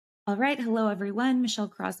All right. Hello, everyone. Michele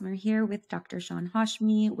Crosmer here with Dr. Sean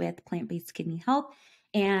Hashmi with Plant-Based Kidney Health.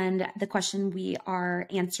 And the question we are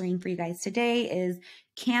answering for you guys today is,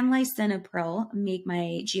 can lisinopril make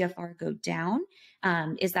my GFR go down?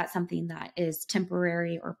 Is that something that is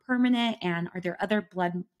temporary or permanent? And are there other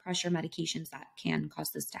blood pressure medications that can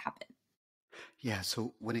cause this to happen? Yeah,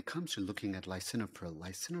 so when it comes to looking at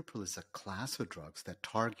lisinopril is a class of drugs that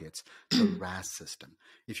targets the RAS system.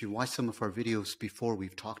 If you watch some of our videos before,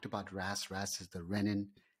 we've talked about RAS. RAS is the renin,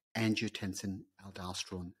 angiotensin,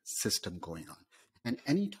 aldosterone system going on. And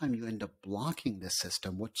anytime you end up blocking this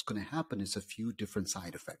system, what's going to happen is a few different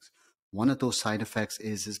side effects. One of those side effects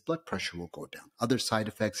is blood pressure will go down. Other side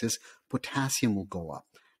effects is potassium will go up.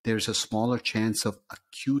 There's a smaller chance of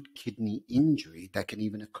acute kidney injury that can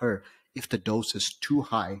even occur if the dose is too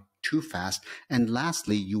high, too fast. And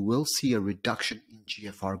lastly, you will see a reduction in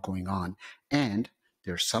GFR going on. And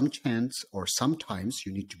there's some chance or sometimes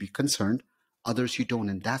you need to be concerned, others you don't.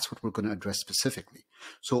 And that's what we're going to address specifically.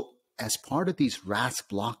 So as part of these RAS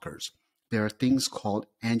blockers, there are things called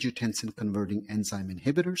angiotensin converting enzyme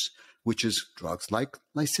inhibitors, which is drugs like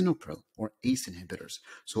lisinopril or ACE inhibitors.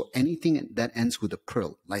 So anything that ends with a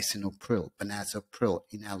pril, lisinopril, benazepril,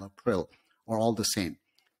 enalapril, are all the same.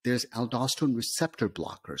 There's aldosterone receptor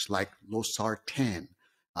blockers like losartan,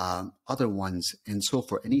 other ones, and so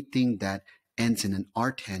forth. Anything that ends in an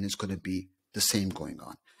R10 is going to be the same going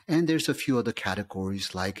on. And there's a few other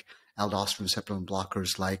categories like aldosterone receptor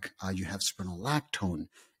blockers, like you have spironolactone,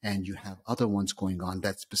 and you have other ones going on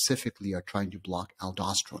that specifically are trying to block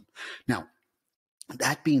aldosterone. Now,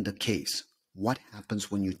 that being the case, what happens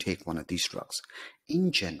when you take one of these drugs?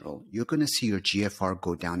 In general, you're going to see your GFR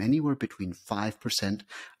go down anywhere between 5%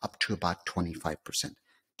 up to about 25%.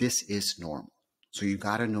 This is normal. So you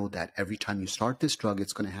got to know that every time you start this drug,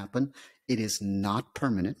 it's going to happen. It is not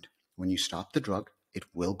permanent. When you stop the drug, it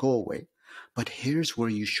will go away. But here's where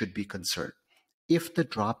you should be concerned. If the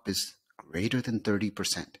drop is greater than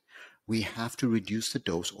 30%, we have to reduce the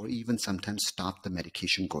dose or even sometimes stop the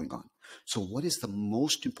medication going on. So what is the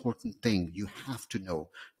most important thing you have to know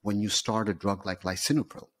when you start a drug like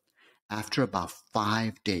lisinopril? After about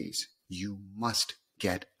 5 days, you must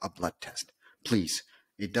get a blood test. Please,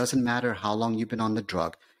 it doesn't matter how long you've been on the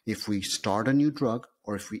drug. If we start a new drug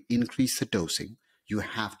or if we increase the dosing, you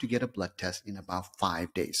have to get a blood test in about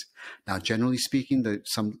 5 days. Now, generally speaking,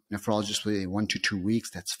 some nephrologists will say 1 to 2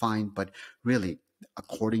 weeks, that's fine. But really,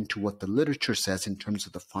 according to what the literature says in terms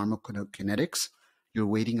of the pharmacokinetics, you're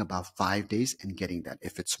waiting about 5 days and getting that.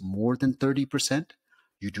 If it's more than 30%,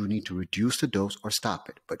 you do need to reduce the dose or stop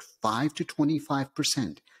it. But 5 to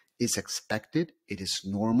 25% is expected. It is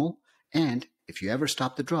normal. And if you ever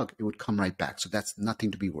stop the drug, it would come right back. So that's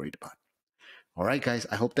nothing to be worried about. All right, guys,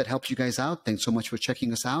 I hope that helps you guys out. Thanks so much for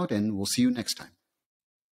checking us out, and we'll see you next time.